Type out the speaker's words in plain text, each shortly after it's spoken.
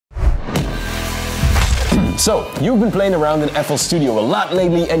So, you've been playing around in FL Studio a lot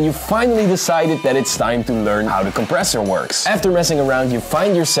lately and you finally decided that it's time to learn how the compressor works. After messing around, you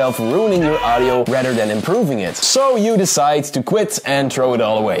find yourself ruining your audio rather than improving it. So you decide to quit and throw it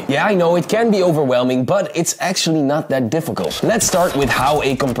all away. Yeah, I know it can be overwhelming, but it's actually not that difficult. Let's start with how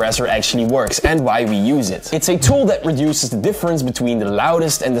a compressor actually works and why we use it. It's a tool that reduces the difference between the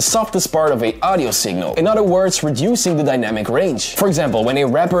loudest and the softest part of an audio signal. In other words, reducing the dynamic range. For example, when a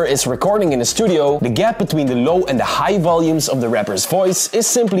rapper is recording in a studio, the gap between the low and the high volumes of the rapper's voice is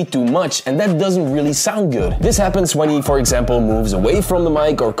simply too much, and that doesn't really sound good. This happens when he, for example, moves away from the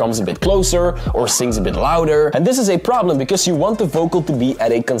mic or comes a bit closer or sings a bit louder. And this is a problem because you want the vocal to be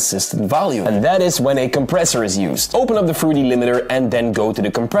at a consistent volume. And that is when a compressor is used. Open up the Fruity limiter and then go to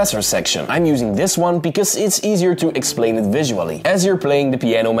the compressor section. I'm using this one because it's easier to explain it visually. As you're playing the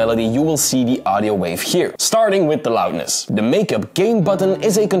piano melody, you will see the audio wave here. Starting with the loudness. The makeup gain button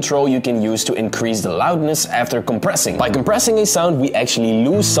is a control you can use to increase the loudness after compressing. By compressing a sound, we actually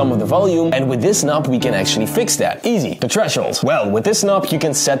lose some of the volume, and with this knob we can actually fix that. Easy. The threshold. Well, with this knob you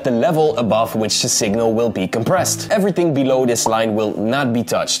can set the level above which the signal will be compressed. Everything below this line will not be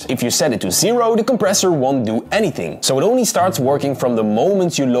touched. If you set it to 0, the compressor won't do anything. So it only starts working from the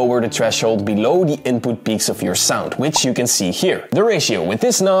moment you lower the threshold below the input peaks of your sound, which you can see here. The ratio. With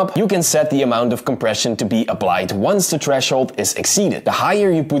this knob, you can set the amount of compression to be applied once the threshold is exceeded. The higher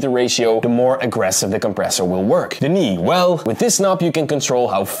you put the ratio, the more aggressive the compressor will work. The knee. Well, with this knob you can control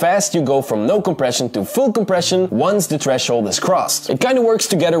how fast you go from no compression to full compression once the threshold is crossed. It kind of works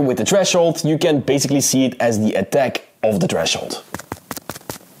together with the threshold. You can basically see it as the attack of the threshold.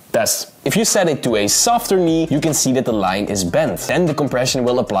 Test. If you set it to a softer knee, you can see that the line is bent. Then the compression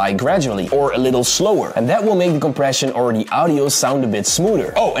will apply gradually or a little slower, and that will make the compression or the audio sound a bit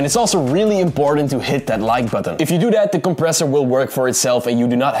smoother. Oh, and it's also really important to hit that like button. If you do that, the compressor will work for itself and you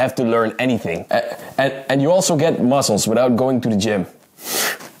do not have to learn anything. And you also get muscles without going to the gym.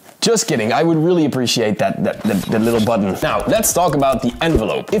 Just kidding, I would really appreciate that little button. Now, let's talk about the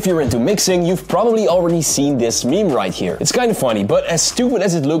envelope. If you're into mixing, you've probably already seen this meme right here. It's kind of funny, but as stupid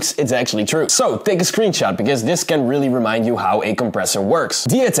as it looks, it's actually true. So, take a screenshot because this can really remind you how a compressor works.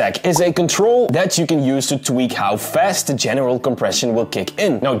 The attack is a control that you can use to tweak how fast the general compression will kick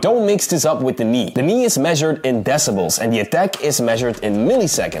in. Now, don't mix this up with the knee. The knee is measured in decibels and the attack is measured in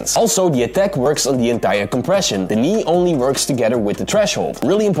milliseconds. Also, the attack works on the entire compression. The knee only works together with the threshold.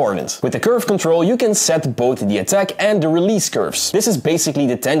 Really important. With the curve control, you can set both the attack and the release curves. This is basically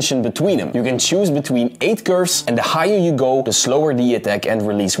the tension between them. You can choose between 8 curves, and the higher you go, the slower the attack and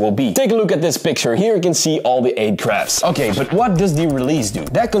release will be. Take a look at this picture. Here you can see all the 8 graphs. Okay, but what does the release do?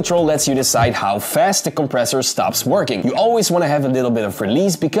 That control lets you decide how fast the compressor stops working. You always want to have a little bit of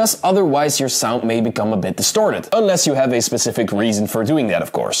release because otherwise your sound may become a bit distorted. Unless you have a specific reason for doing that,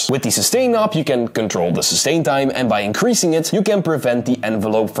 of course. With the sustain knob, you can control the sustain time, and by increasing it, you can prevent the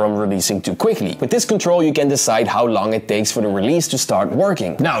envelope from releasing too quickly. With this control, you can decide how long it takes for the release to start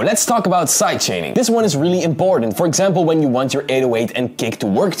working. Now, let's talk about sidechaining. This one is really important. For example, when you want your 808 and kick to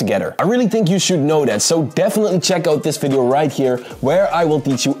work together. I really think you should know that, so definitely check out this video right here, where I will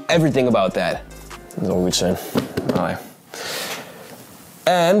teach you everything about that. That's all good, son. Alright.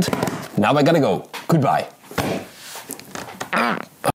 And now I gotta go. Goodbye.